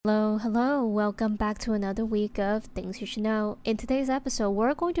Hello, welcome back to another week of Things You Should Know. In today's episode,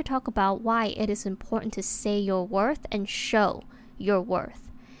 we're going to talk about why it is important to say your worth and show your worth.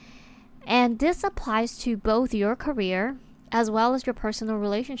 And this applies to both your career as well as your personal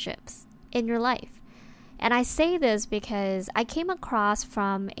relationships in your life. And I say this because I came across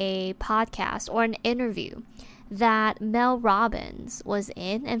from a podcast or an interview that Mel Robbins was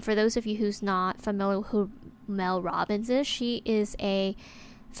in. And for those of you who's not familiar with who Mel Robbins is, she is a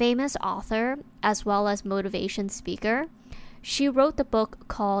famous author as well as motivation speaker. She wrote the book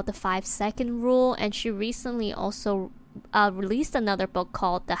called The 5-Second Rule, and she recently also released another book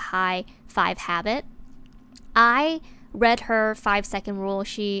called The High 5 Habit. I read her 5-Second Rule.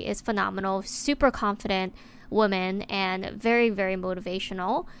 She is phenomenal, super confident woman, and very, very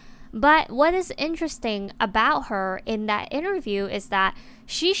motivational. But what is interesting about her in that interview is that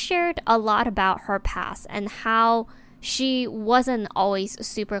she shared a lot about her past and how she wasn't always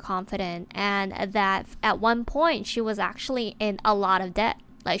super confident, and that at one point she was actually in a lot of debt.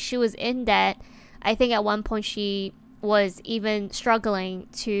 Like, she was in debt. I think at one point she was even struggling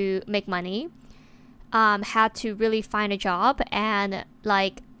to make money, had to really find a job, and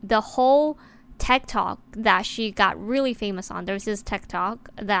like the whole TED Talk that she got really famous on. There's this TED Talk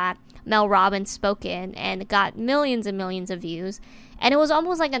that Mel Robbins spoke in and got millions and millions of views, and it was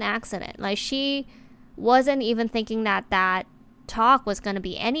almost like an accident. Like, she wasn't even thinking that talk was going to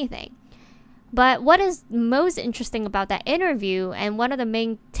be anything. But what is most interesting about that interview, and one of the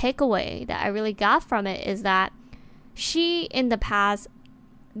main takeaway that I really got from it, is that she in the past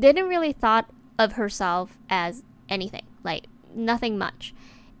didn't really thought of herself as anything, like nothing much.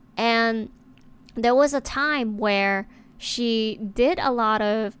 And there was a time where she did a lot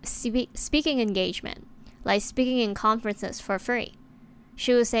of speaking engagement, like speaking in conferences for free.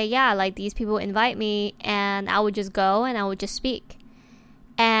 She would say, yeah, like these people invite me and I would just go and I would just speak.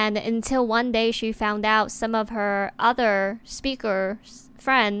 And until one day she found out some of her other speakers,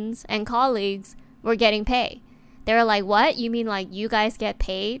 friends and colleagues were getting paid. They were like, what? You mean like you guys get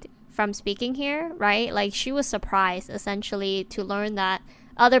paid from speaking here, right? Like, she was surprised essentially to learn that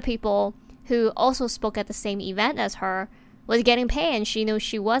other people who also spoke at the same event as her was getting paid, and she knew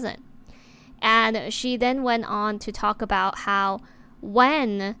she wasn't. And she then went on to talk about how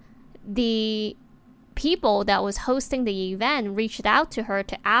when the people that was hosting the event reached out to her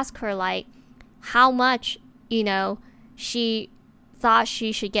to ask her like how much, she thought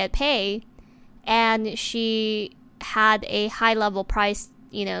she should get paid, and she had a high level price,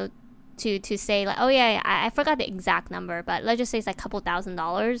 to say like, oh yeah, I forgot the exact number, but let's just say it's like a couple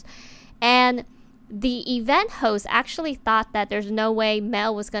 $1,000s. And the event host actually thought that there's no way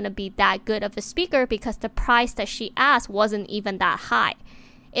Mel was going to be that good of a speaker because the price that she asked wasn't even that high.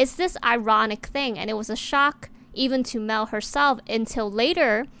 It's this ironic thing, and it was a shock even to Mel herself until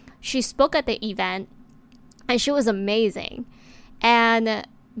later she spoke at the event, and she was amazing. And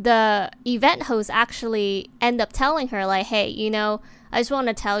the event host actually ended up telling her like, hey, I just want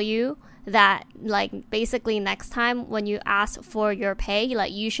to tell you that like basically next time when you ask for your pay,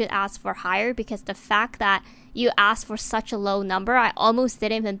 like you should ask for higher, because the fact that you asked for such a low number, I almost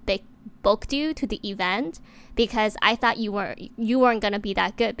didn't even booked you to the event because I thought you weren't gonna be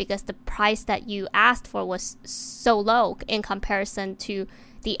that good, because the price that you asked for was so low in comparison to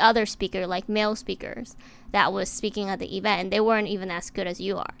the other speaker, like male speakers that was speaking at the event, and they weren't even as good as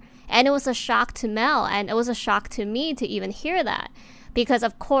you are. And it was a shock to Mel, and it was a shock to me to even hear that. Because,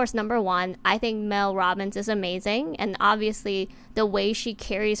 of course, number one, I think Mel Robbins is amazing. And obviously, the way she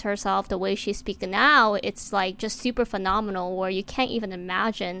carries herself, the way she's speaking now, it's like just super phenomenal, where you can't even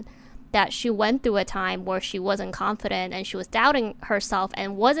imagine that she went through a time where she wasn't confident and she was doubting herself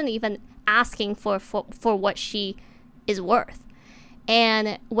and wasn't even asking for what she is worth.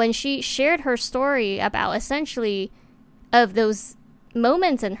 And when she shared her story about essentially of those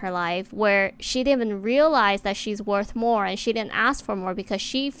moments in her life where she didn't even realize that she's worth more, and she didn't ask for more because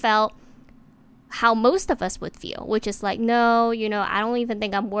she felt how most of us would feel, which is like, no, I don't even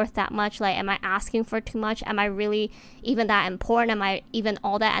think I'm worth that much. Like, am I asking for too much? Am I really even that important? Am I even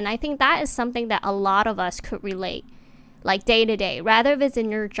all that? And I think that is something that a lot of us could relate, like day to day, rather if it's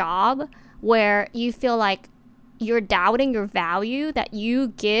in your job where you feel like you're doubting your value that you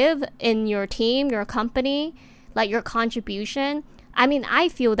give in your team, your company, like your contribution. I mean, I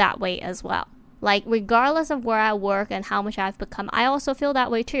feel that way as well. Like, regardless of where I work and how much I've become, I also feel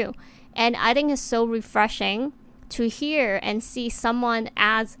that way too. And I think it's so refreshing to hear and see someone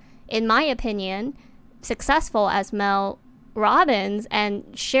as, in my opinion, successful as Mel Robbins, and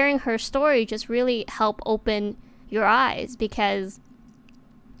sharing her story just really help open your eyes, because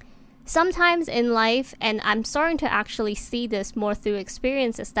sometimes in life, and I'm starting to actually see this more through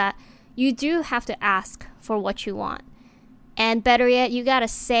experience, is that you do have to ask for what you want. And better yet, you gotta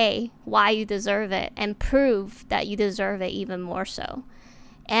say why you deserve it and prove that you deserve it even more so.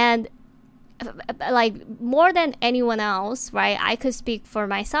 And like more than anyone else, right, I could speak for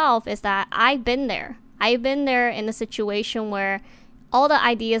myself, is that I've been there. I've been there in a situation where all the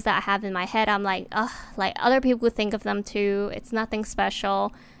ideas that I have in my head, I'm like, ugh, like other people would think of them too. It's nothing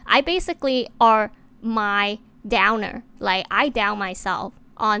special. I basically are my downer. Like I down myself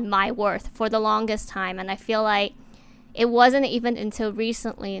on my worth for the longest time. And I feel like it wasn't even until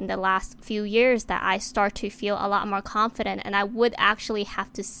recently in the last few years that I start to feel a lot more confident, and I would actually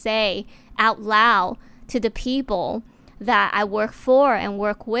have to say out loud to the people that I work for and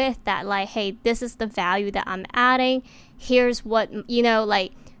work with that, like, hey, this is the value that I'm adding. Here's what,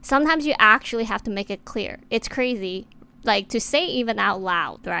 like sometimes you actually have to make it clear. It's crazy, like to say even out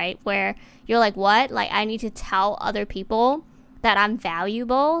loud, right? Where you're like, what? Like I need to tell other people that I'm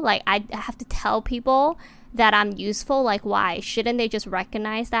valuable. Like I have to tell people that I'm useful. Like why? Shouldn't they just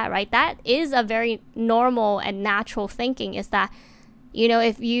recognize that, right? That is a very normal and natural thinking, is that,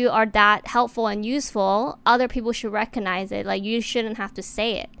 if you are that helpful and useful, other people should recognize it. Like you shouldn't have to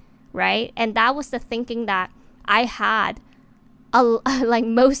say it, right? And that was the thinking that I had like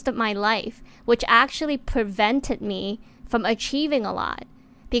most of my life, which actually prevented me from achieving a lot.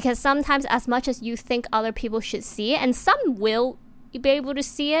 Because sometimes, as much as you think other people should see it, and some will be able to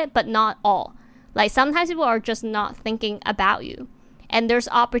see it, but not all. Like sometimes people are just not thinking about you. And there's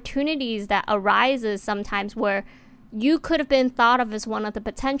opportunities that arises sometimes where you could have been thought of as one of the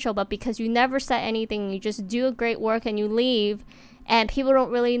potential, but because you never said anything, you just do a great work and you leave, and people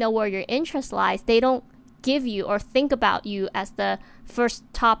don't really know where your interest lies. They don't give you or think about you as the first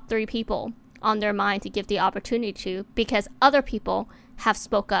top 3 people on their mind to give the opportunity to, because other people have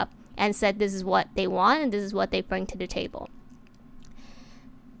spoke up and said this is what they want and this is what they bring to the table.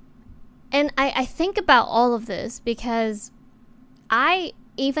 And I think about all of this because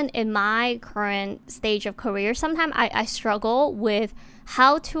even in my current stage of career, sometimes I struggle with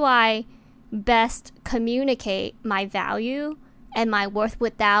how do I best communicate my value and my worth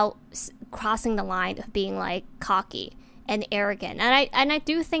without crossing the line of being like cocky and arrogant. And I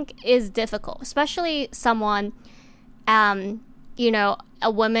do think is difficult, especially someone, a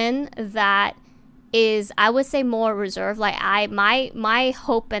woman that is, I would say, more reserved. Like my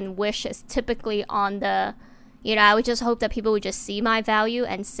hope and wish is typically on the, I would just hope that people would just see my value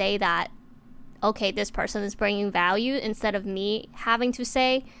and say that, okay, this person is bringing value, instead of me having to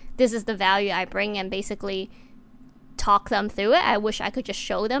say, this is the value I bring, and basically talk them through it. I wish I could just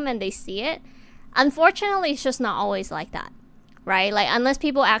show them and they see it. Unfortunately, it's just not always like that, right? Like unless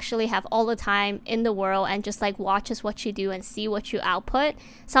people actually have all the time in the world and just like watches what you do and see what you output,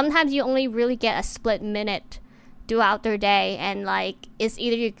 sometimes you only really get a split minute throughout their day, and like it's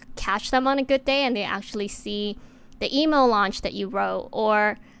either you catch them on a good day and they actually see the email launch that you wrote,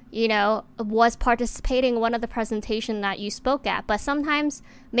 or was participating in one of the presentation that you spoke at, but sometimes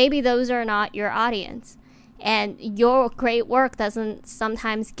maybe those are not your audience, and your great work doesn't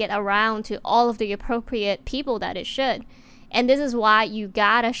sometimes get around to all of the appropriate people that it should. And this is why you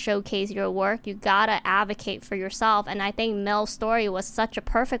gotta showcase your work. You gotta advocate for yourself. And I think Mel's story was such a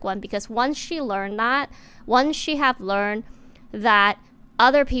perfect one, because once she learned that, once she have learned that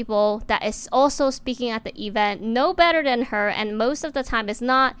other people that is also speaking at the event know better than her, and most of the time is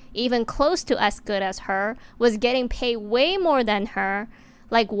not even close to as good as her, was getting paid way more than her.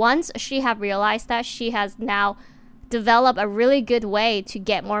 Like once she have realized that, she has now developed a really good way to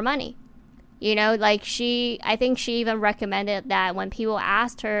get more money. Like I think she even recommended that when people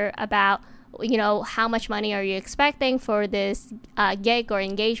asked her about, how much money are you expecting for this gig or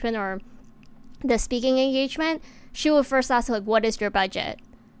engagement or the speaking engagement, she would first ask, like, what is your budget?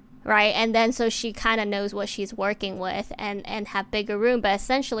 Right? And then so she kind of knows what she's working with and have bigger room. But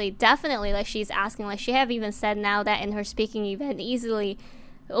essentially, definitely, like she's asking, like she have even said now that in her speaking event, easily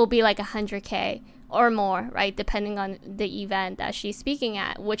it will be like 100K or more, right? Depending on the event that she's speaking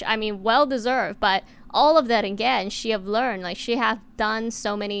at, which I mean, well deserved. But all of that, again, she have learned, like she have done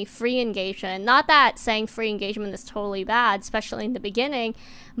so many free engagement. Not that saying free engagement is totally bad, especially in the beginning,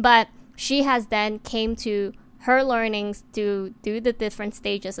 but she has then came to her learnings to do the different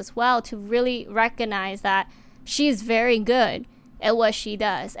stages as well, to really recognize that she's very good at what she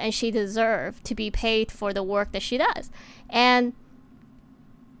does and she deserves to be paid for the work that she does. And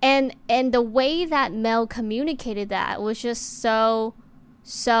the way that Mel communicated that was just so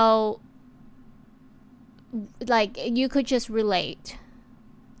like you could just relate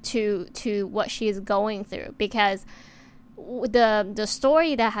to what she is going through, because the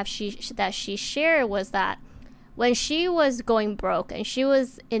story that she shared was that when she was going broke and she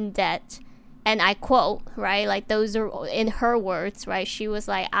was in debt, and I quote, right, like those are in her words, right, she was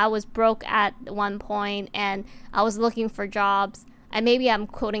like, I was broke at one point and I was looking for jobs, and maybe I'm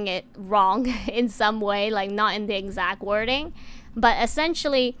quoting it wrong in some way, like not in the exact wording, but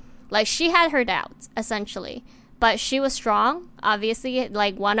essentially, like, she had her doubts, essentially, but she was strong. Obviously,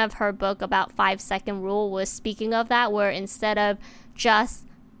 like, one of her book about 5-second rule was speaking of that, where instead of just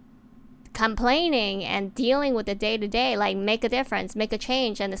complaining and dealing with the day-to-day, like, make a difference, make a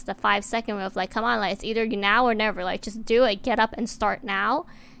change. And it's the 5-second rule of, like, come on, like, it's either you now or never, like, just do it, get up and start now.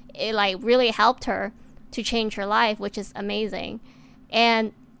 It, like, really helped her to change her life, which is amazing.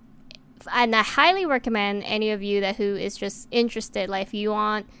 And I highly recommend any of you that who is just interested, like, if you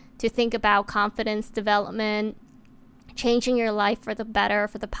want to think about confidence development, changing your life for the better,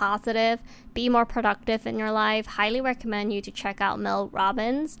 for the positive, be more productive in your life, highly recommend you to check out Mel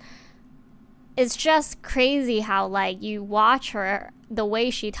Robbins. It's just crazy how, like, you watch her, the way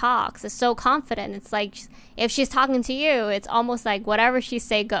she talks is so confident. It's like, if she's talking to you, it's almost like whatever she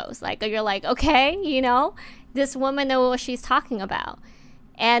say goes. Like, you're like, okay, you know, this woman knows what she's talking about.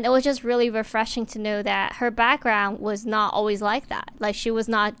 And it was just really refreshing to know that her background was not always like that. Like, she was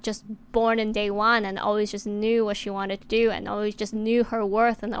not just born in day one and always just knew what she wanted to do and always just knew her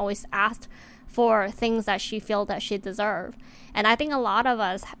worth and always asked for things that she felt that she deserved. And I think a lot of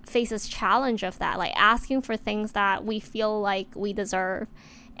us face this challenge of that, like asking for things that we feel like we deserve,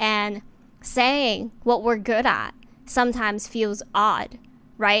 and saying what we're good at sometimes feels odd,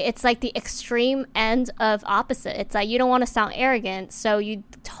 right? It's like the extreme end of opposite. It's like you don't want to sound arrogant, so you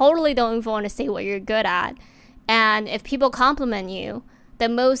totally don't even want to say what you're good at. And if people compliment you, the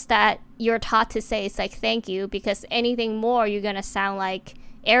most that you're taught to say is like, thank you, because anything more, you're going to sound like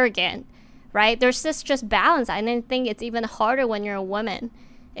arrogant, right? There's this just balance. I think it's even harder when you're a woman.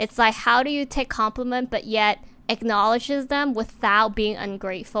 It's like, how do you take compliment but yet acknowledges them without being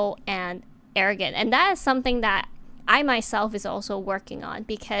ungrateful and arrogant? And that is something that I myself is also working on,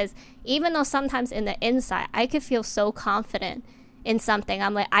 because even though sometimes in the inside I could feel so confident in something,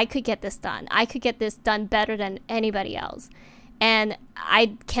 I'm like, I could get this done. I could get this done better than anybody else. And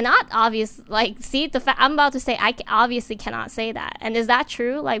I cannot obviously, like, see the fact I'm about to say, I obviously cannot say that. And is that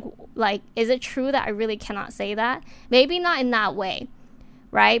true? Like, is it true that I really cannot say that? Maybe not in that way,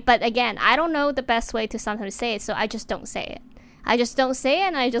 right? But again, I don't know the best way to sometimes say it, so I just don't say it. I just don't say it,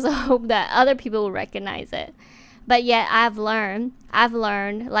 and I just hope that other people will recognize it. But yet I've learned,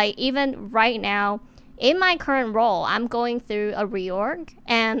 like, even right now, in my current role, I'm going through a reorg,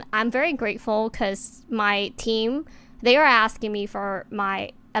 and I'm very grateful because my team, they are asking me for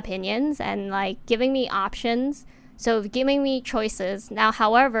my opinions and, like, giving me options, so giving me choices. Now,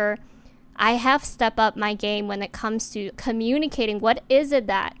 however, I have stepped up my game when it comes to communicating what is it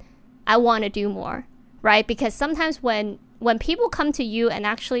that I want to do more, right? Because sometimes when people come to you and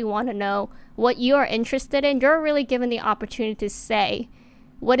actually want to know what you are interested in, you're really given the opportunity to say,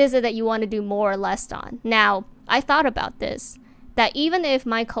 what is it that you want to do more or less on? Now, I thought about this, that even if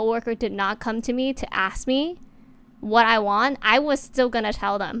my coworker did not come to me to ask me what I want, I was still going to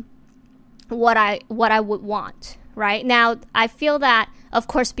tell them what I would want, right? Now, I feel that, of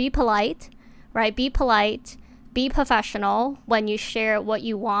course, be polite, right? Be polite, be professional when you share what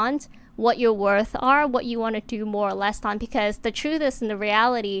you want, what your worth are, what you want to do more or less on, because the truth is, and the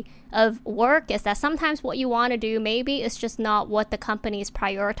reality of work is that sometimes what you want to do maybe is just not what the company is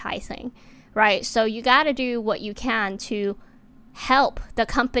prioritizing, right? So you got to do what you can to help the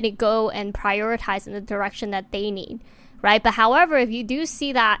company go and prioritize in the direction that they need, right? But however, if you do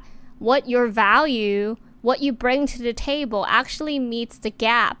see that what your value, what you bring to the table actually meets the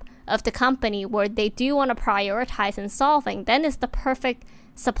gap of the company where they do want to prioritize in solving, then it's the perfect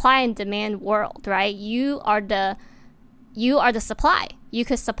supply and demand world, right? You are the supply. You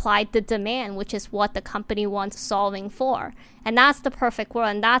could supply the demand, which is what the company wants solving for. And that's the perfect world.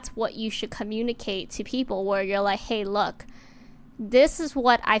 And that's what you should communicate to people, where you're like, hey, look, this is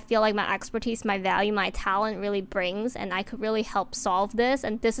what I feel like my expertise, my value, my talent really brings, and I could really help solve this.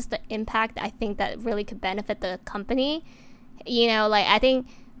 And this is the impact I think that really could benefit the company. You know, like, I think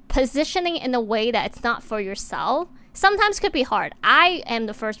positioning in a way that it's not for yourself sometimes could be hard. I am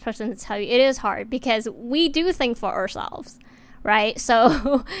the first person to tell you it is hard, because we do think for ourselves, right?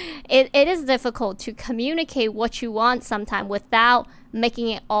 So it is difficult to communicate what you want sometimes without making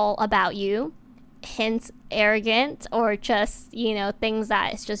it all about you, hence arrogant, or just, you know, things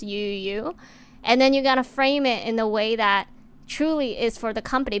that it's just you. And then you gotta frame it in a way that truly is for the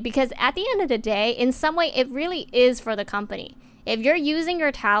company, because at the end of the day, in some way, it really is for the company. If you're using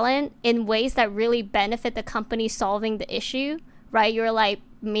your talent in ways that really benefit the company solving the issue, right? You're like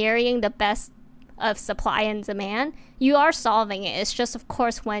marrying the best of supply and demand. You are solving it. It's just, of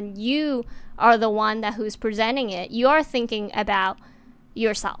course, when you are the one who's presenting it, you are thinking about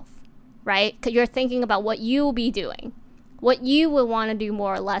yourself, right? Because you're thinking about what you'll be doing, what you will want to do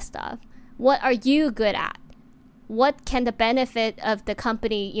more or less of. What are you good at? What can the benefit of the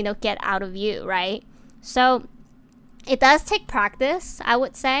company, get out of you, right? So it does take practice, I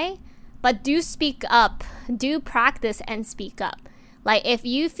would say, but do speak up, do practice and speak up. Like if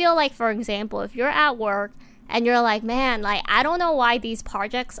you feel like, for example, if you're at work and you're like, man, like I don't know why these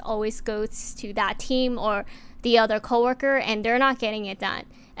projects always go to that team or the other coworker and they're not getting it done.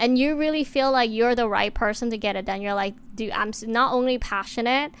 And you really feel like you're the right person to get it done. You're like, dude, I'm not only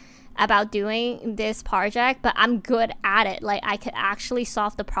passionate about doing this project, but I'm good at it. Like I could actually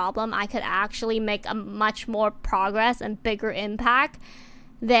solve the problem. I could actually make a much more progress and bigger impact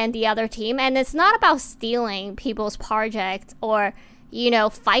than the other team. And it's not about stealing people's project or,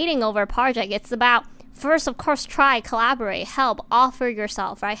 fighting over a project. It's about first, of course, try, collaborate, help, offer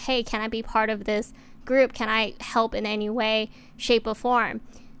yourself, right? Hey, can I be part of this group? Can I help in any way, shape, or form,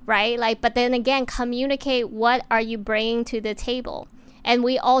 right? Like, but then again, communicate what are you bringing to the table. And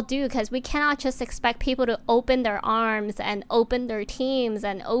we all do, because we cannot just expect people to open their arms and open their teams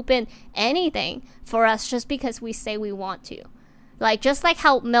and open anything for us just because we say we want to. Like, just like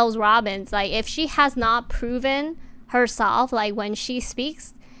how Mel Robbins, like if she has not proven herself, like when she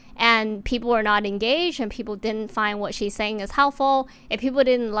speaks and people are not engaged and people didn't find what she's saying is helpful, if people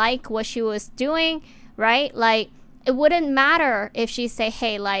didn't like what she was doing, right? Like it wouldn't matter if she say,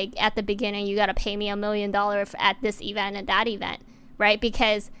 hey, like at the beginning, you got to pay me $1 million at this event and that event, right?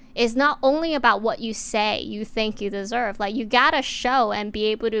 Because it's not only about what you say you think you deserve. Like you got to show and be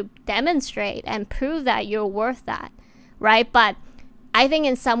able to demonstrate and prove that you're worth that, right? But I think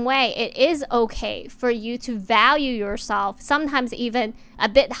in some way it is okay for you to value yourself, sometimes even a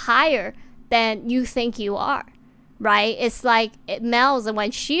bit higher than you think you are, right? It's like Mel's, and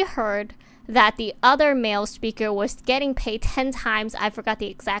when she heard that the other male speaker was getting paid 10 times, I forgot the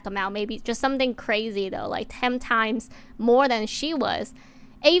exact amount, maybe just something crazy though, like 10 times more than she was.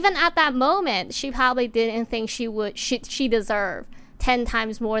 Even at that moment, she probably didn't think she deserved 10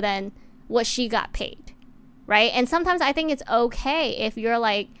 times more than what she got paid, right? And sometimes I think it's okay if you're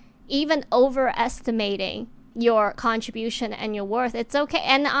like even overestimating your contribution and your worth. It's okay.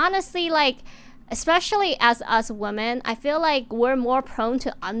 And honestly, like, especially as us women, I feel like we're more prone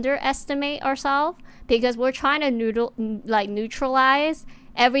to underestimate ourselves because we're trying to neutralize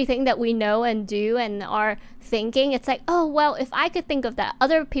everything that we know and do and are thinking. It's like, oh, well, if I could think of that,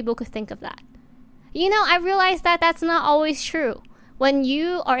 other people could think of that. I realize that that's not always true. When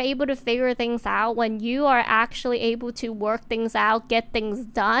you are able to figure things out, when you are actually able to work things out, get things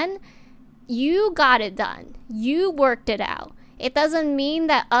done, you got it done. You worked it out. It doesn't mean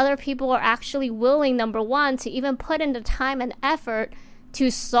that other people are actually willing, number one, to even put in the time and effort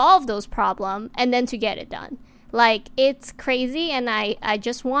to solve those problems and then to get it done. Like, it's crazy, and I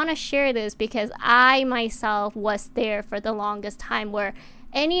just want to share this because I myself was there for the longest time where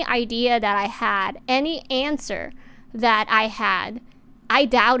any idea that I had, any answer that I had, I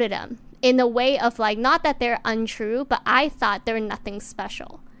doubted them in the way of like, not that they're untrue, but I thought they're nothing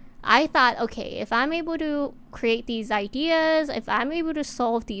special. I thought, okay, if I'm able to create these ideas, if I'm able to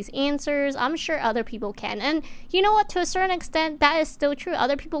solve these answers, I'm sure other people can. And you know what? To a certain extent, that is still true.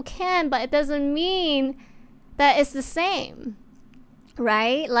 Other people can, but it doesn't mean that it's the same,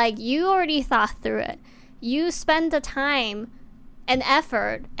 right? Like, you already thought through it. You spend the time and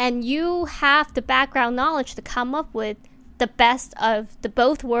effort, and you have the background knowledge to come up with the best of the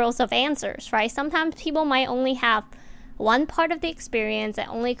both worlds of answers, right? Sometimes people might only have one part of the experience and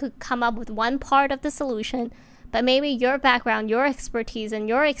only could come up with one part of the solution, but maybe your background, your expertise, and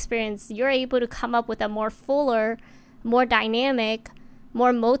your experience, you're able to come up with a more fuller, more dynamic,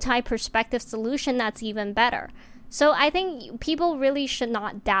 more multi-perspective solution that's even better. So I think people really should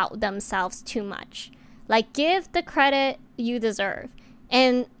not doubt themselves too much. Like, give the credit you deserve.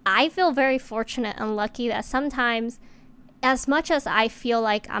 And I feel very fortunate and lucky that sometimes, as much as I feel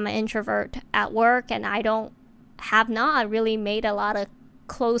like I'm an introvert at work and I have not really made a lot of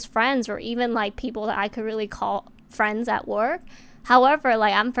close friends or even like people that I could really call friends at work. However,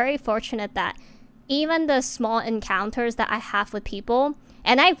 like, I'm very fortunate that even the small encounters that I have with people,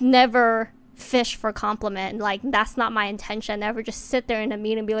 and I've never fished for compliment, like that's not my intention. I never just sit there in a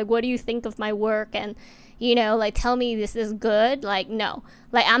meeting and be like, what do you think of my work? And like, tell me this is good. Like, no.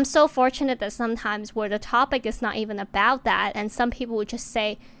 Like, I'm so fortunate that sometimes where the topic is not even about that, and some people would just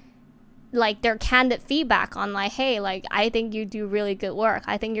say, like their candid feedback on like, hey, like I think you do really good work,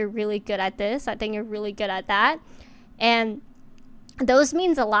 I think you're really good at this, I think you're really good at that. And those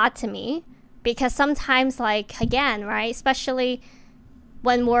means a lot to me, because sometimes, like, again, right, especially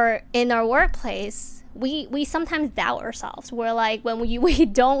when we're in our workplace, we sometimes doubt ourselves. We're like, when we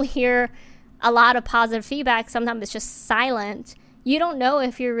don't hear a lot of positive feedback, sometimes it's just silent. You don't know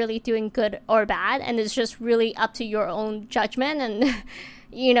if you're really doing good or bad, and it's just really up to your own judgment and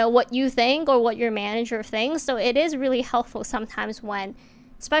you know, what you think or what your manager thinks. So it is really helpful sometimes when,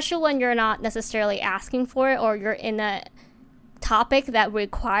 especially when you're not necessarily asking for it, or you're in a topic that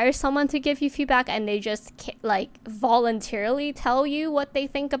requires someone to give you feedback and they just like voluntarily tell you what they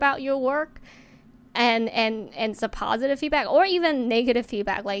think about your work, and it's a positive feedback or even negative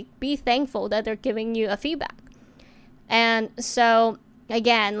feedback. Like, be thankful that they're giving you a feedback. And so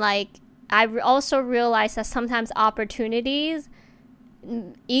again, like, I also realized that sometimes opportunities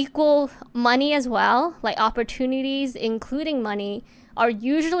equal money as well. Like, opportunities including money are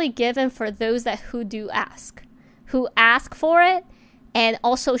usually given for those who ask for it, and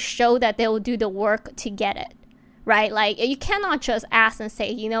also show that they will do the work to get it, right? Like, you cannot just ask and say,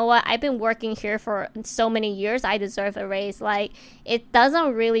 you know what, I've been working here for so many years, I deserve a raise. Like, it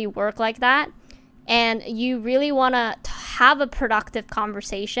doesn't really work like that. And you really want to have a productive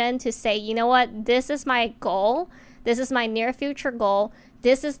conversation to say, you know what, this is my goal, this is my near future goal,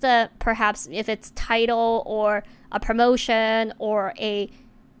 this is the, perhaps if it's title or a promotion or a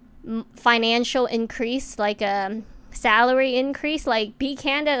financial increase, like a salary increase, like, be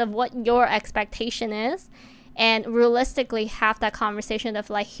candid of what your expectation is, and realistically have that conversation of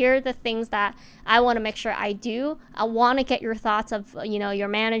like, here are the things that I want to make sure I do. I want to get your thoughts of, you know, your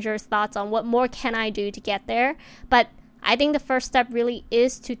manager's thoughts on what more can I do to get there. But I think the first step really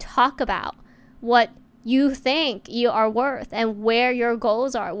is to talk about what you think you are worth and where your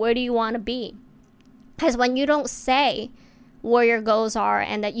goals are. Where do you want to be? Because when you don't say where your goals are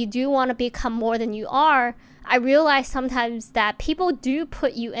and that you do want to become more than you are, I realize sometimes that people do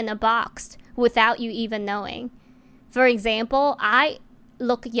put you in a box without you even knowing. For example, I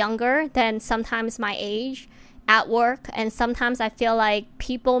look younger than sometimes my age at work, and sometimes I feel like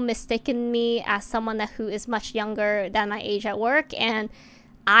people mistaken me as someone who is much younger than my age at work, and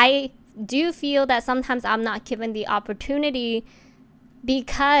I do feel that sometimes I'm not given the opportunity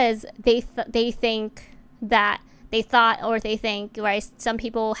because they think, right? Some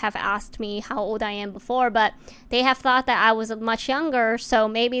people have asked me how old I am before, but they have thought that I was much younger. So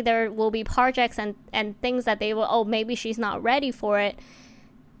maybe there will be projects and things that they will, oh, maybe she's not ready for it.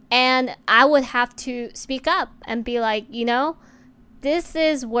 And I would have to speak up and be like, you know, this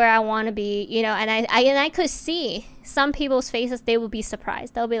is where I want to be, you know, and I could see some people's faces, they would be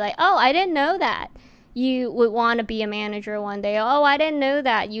surprised. They'll be like, oh, I didn't know that you would want to be a manager one day. Oh, I didn't know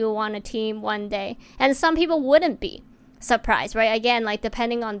that you would want a team one day. And some people wouldn't be surprised, right? Again, like,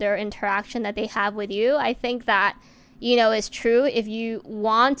 depending on their interaction that they have with you. I think that, you know, it's true. If you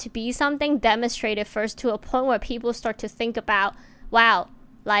want to be something, demonstrate it first to a point where people start to think about, wow,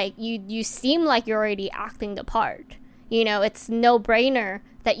 like, you seem like you're already acting the part. You know, it's no brainer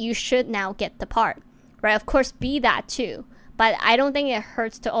that you should now get the part, right? Of course, be that too. But I don't think it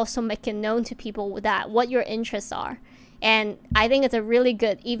hurts to also make it known to people that what your interests are. And I think it's a really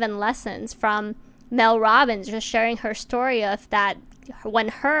good even lessons from Mel Robbins, just sharing her story of that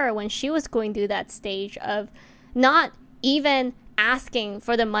when she was going through that stage of not even asking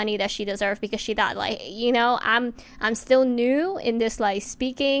for the money that she deserved, because she thought, like, you know, I'm still new in this, like,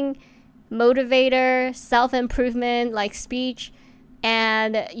 speaking, motivator, self-improvement, like, speech.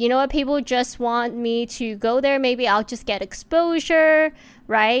 And you know what, people just want me to go there. Maybe I'll just get exposure,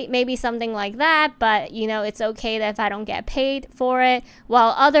 right? Maybe something like that. But, you know, it's okay that if I don't get paid for it.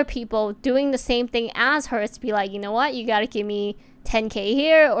 While other people doing the same thing as her, it's be like, you know what, you got to give me 10K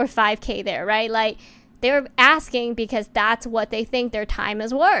here or 5K there, right? Like, they're asking because that's what they think their time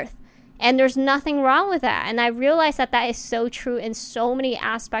is worth. And there's nothing wrong with that. And I realized that is so true in so many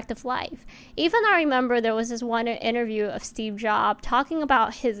aspects of life. Even I remember there was this one interview of Steve Jobs talking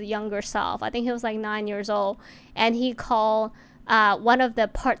about his younger self. I think he was like 9 years old. And he called one of the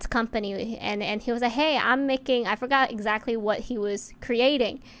parts company. And he was like, hey, I forgot exactly what he was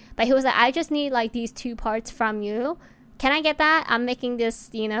creating. But he was like, I just need like these 2 parts from you. Can I get that? I'm making this,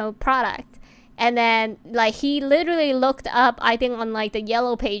 you know, product. And then, like, he literally looked up, I think, on, like, the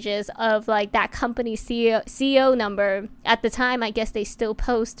yellow pages of, like, that company's CEO number. At the time, I guess they still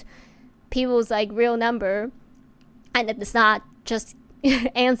post people's, like, real number. And it's not just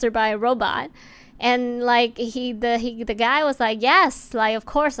answered by a robot. And, like, the guy was like, yes, like, of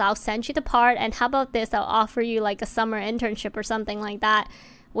course, I'll send you the part. And how about this? I'll offer you, like, a summer internship or something like that.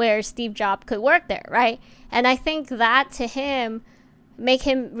 where Steve Jobs could work there, right? And I think that to him make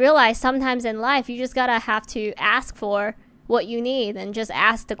him realize sometimes in life you just gotta have to ask for what you need and just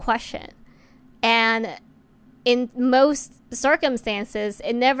ask the question. And in most circumstances,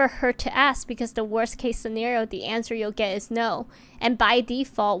 it never hurt to ask, because the worst case scenario, the answer you'll get is no. And by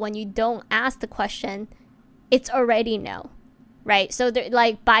default, when you don't ask the question, it's already no, right? So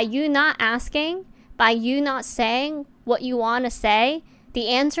like by you not asking, by you not saying what you want to say, the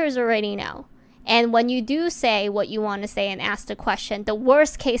answer is already no. And when you do say what you want to say and ask the question, the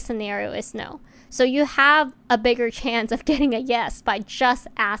worst case scenario is no. So you have a bigger chance of getting a yes by just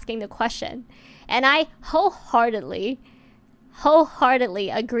asking the question. And I wholeheartedly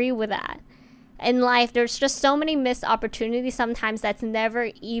agree with that. In life, there's just so many missed opportunities sometimes that's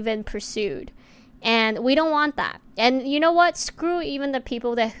never even pursued. And we don't want that. And you know what? Screw even the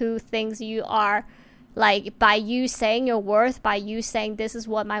people who thinks you are, like, by you saying your worth, by you saying this is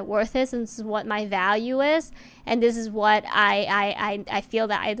what my worth is, and this is what my value is, and this is what I feel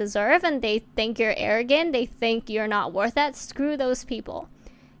that I deserve, and they think you're arrogant, they think you're not worth that. Screw those people.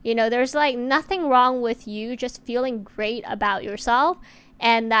 You know, there's like nothing wrong with you just feeling great about yourself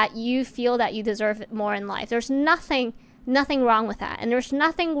and that you feel that you deserve more in life. There's nothing wrong with that. And there's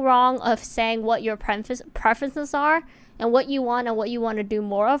nothing wrong of saying what your preferences are and what you want to do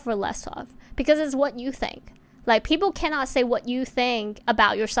more of or less of, because it's what you think. Like, people cannot say what you think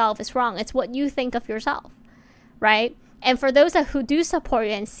about yourself is wrong. It's what you think of yourself, right? And for those who do support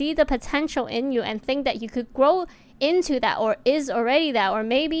you and see the potential in you and think that you could grow into that, or is already that, or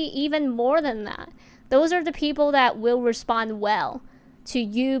maybe even more than that, those are the people that will respond well to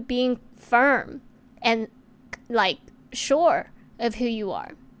you being firm and like sure of who you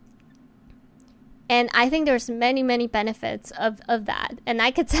are. And I think there's many benefits of that. And I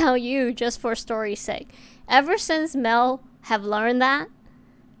could tell you, just for story's sake, ever since Mel have learned that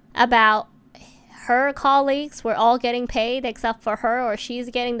about her colleagues were all getting paid except for her, or she's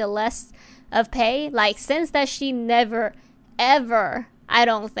getting the less of pay, like, since that, she never ever, I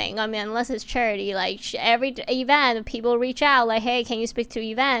don't think, I mean, unless it's charity, like, every event people reach out like, hey, can you speak to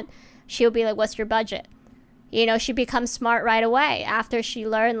event, she'll be like, what's your budget? You know, she becomes smart right away after she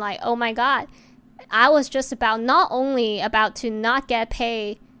learned, like, oh my god, I was just not only about to not get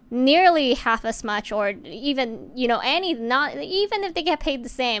paid nearly half as much, or even, you know, not even if they get paid the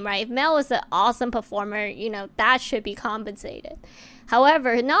same, right? If Mel is an awesome performer, you know, that should be compensated.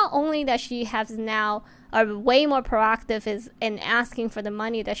 However, not only that she has now are way more proactive in asking for the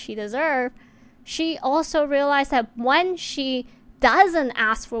money that she deserves, she also realized that when she doesn't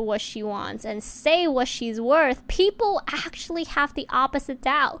ask for what she wants and say what she's worth, people actually have the opposite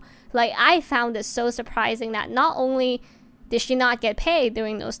doubt. Like, I found it so surprising that not only did she not get paid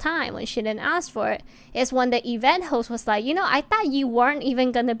during those times when she didn't ask for it, is when the event host was like, you know, I thought you weren't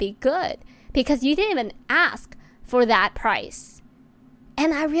even gonna be good because you didn't even ask for that price.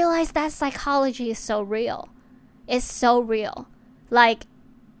 And I realized that psychology is so real. It's so real. Like,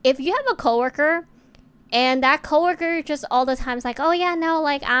 if you have a coworker and that coworker just all the time is like, oh yeah, no,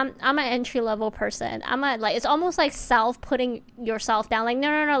 like, I'm an entry-level person. Like, it's almost like putting yourself down. Like,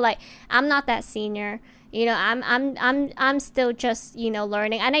 no, like, I'm not that senior. You know, I'm still just, you know,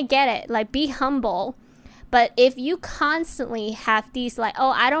 learning. And I get it. Like, be humble. But if you constantly have these, like,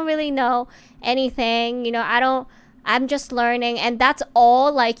 oh, I don't really know anything, you know, I'm just learning, and that's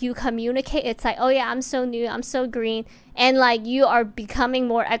all, like, you communicate. It's like, oh yeah, I'm so new, I'm so green, and like, you are becoming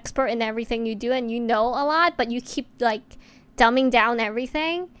more expert in everything you do, and you know a lot, but you keep like dumbing down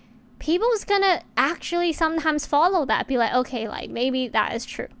everything. People's gonna actually sometimes follow that, be like, okay, like, maybe that is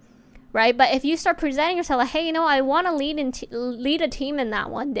true, right? But if you start presenting yourself like, hey, you know, I want to lead a team in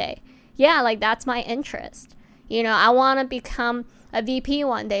that one day, yeah, like, that's my interest. You know, I want to become a VP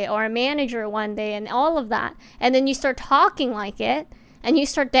one day or a manager one day and all of that. And then you start talking like it and you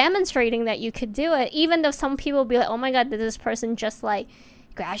start demonstrating that you could do it, even though some people will be like, oh my god, did this person just like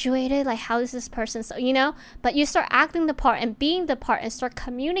graduated? Like, how is this person so, you know? But you start acting the part and being the part and start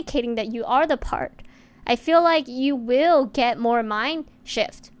communicating that you are the part. I feel like you will get more mind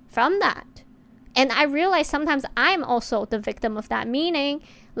shift from that. And I realize sometimes I'm also the victim of that, meaning,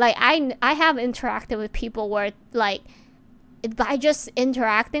 like, I have interacted with people where, like, by just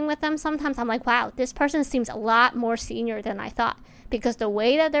interacting with them, sometimes I'm like, wow, this person seems a lot more senior than I thought, because the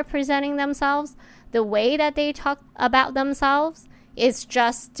way that they're presenting themselves, the way that they talk about themselves is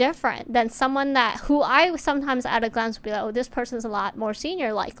just different than someone who I sometimes at a glance would be like, oh, this person's a lot more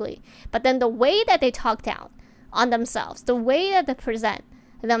senior likely. But then the way that they talk down on themselves, the way that they present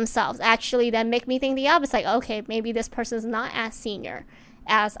themselves, actually then make me think the opposite, like, okay, maybe this person's not as senior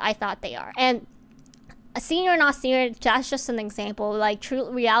as I thought they are. And senior or not senior, that's just an example. Like, true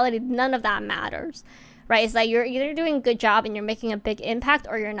reality, none of that matters, right? It's like you're either doing a good job and you're making a big impact,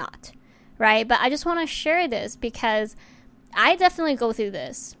 or you're not, right? But I just want to share this because I definitely go through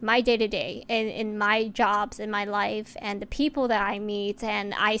this, my day-to-day, in my jobs, in my life, and the people that I meet,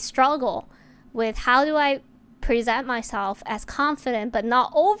 and I struggle with how do I present myself as confident, but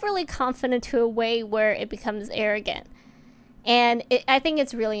not overly confident to a way where it becomes arrogant. And I think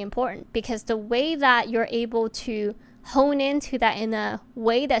it's really important, because the way that you're able to hone into that in a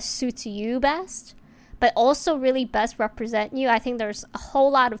way that suits you best, but also really best represent you, I think there's a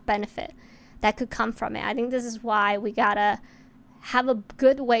whole lot of benefit that could come from it. I think this is why we gotta have a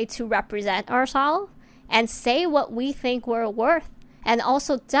good way to represent ourselves and say what we think we're worth. And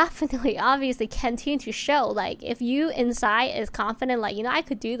also definitely, obviously, continue to show, like, if you inside is confident, like, I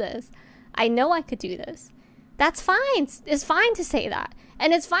could do this. I know I could do this. That's fine. It's fine to say that.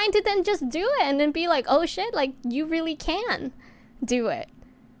 And it's fine to then just do it and then be like, oh shit, like, you really can do it.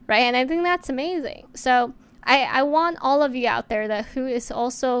 Right? And I think that's amazing. So I want all of you out there that who is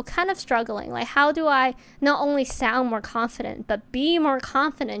also kind of struggling. Like, how do I not only sound more confident, but be more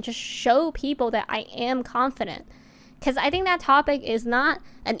confident? Just show people that I am confident. Because I think that topic is not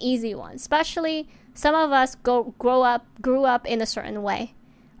an easy one. Especially some of us grew up in a certain way.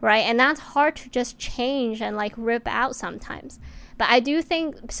 Right? And that's hard to just change and like rip out sometimes. But I do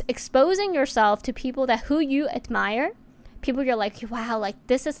think exposing yourself to people that who you admire, people you're like, wow, like,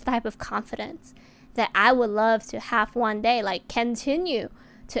 this is the type of confidence that I would love to have one day. Like, continue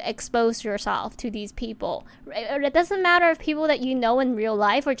to expose yourself to these people. It doesn't matter if people that you know in real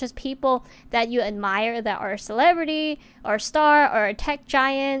life or just people that you admire that are a celebrity or a star or a tech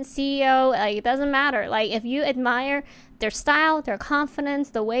giant, CEO, like, it doesn't matter. Like, if you admire their style, their confidence,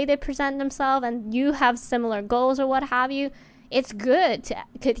 the way they present themselves, and you have similar goals or what have you, it's good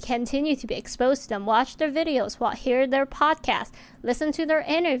to continue to be exposed to them. Watch their videos, hear their podcasts, listen to their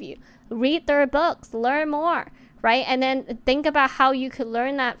interview, read their books, learn more, right? And then think about how you could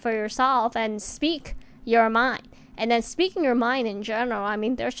learn that for yourself and speak your mind. And then speaking your mind in general, I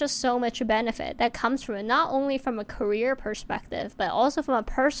mean, there's just so much benefit that comes from it, not only from a career perspective, but also from a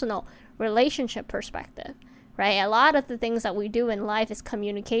personal relationship perspective, right? A lot of the things that we do in life is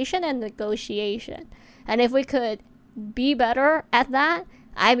communication and negotiation. And if we could be better at that,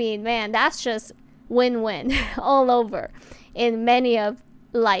 I mean, man, that's just win-win all over in many of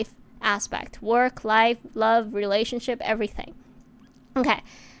life aspect: work, life, love, relationship, everything. Okay,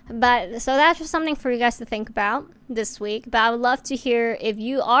 but so that's just something for you guys to think about this week. But I would love to hear if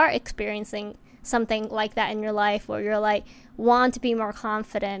you are experiencing something like that in your life, where you're like, want to be more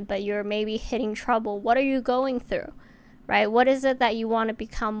confident, but you're maybe hitting trouble. What are you going through, right? What is it that you want to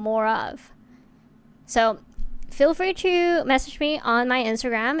become more of? So feel free to message me on my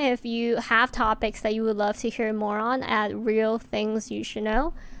Instagram if you have topics that you would love to hear more on at Real Things You Should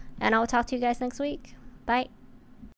Know. And I'll talk to you guys next week. Bye.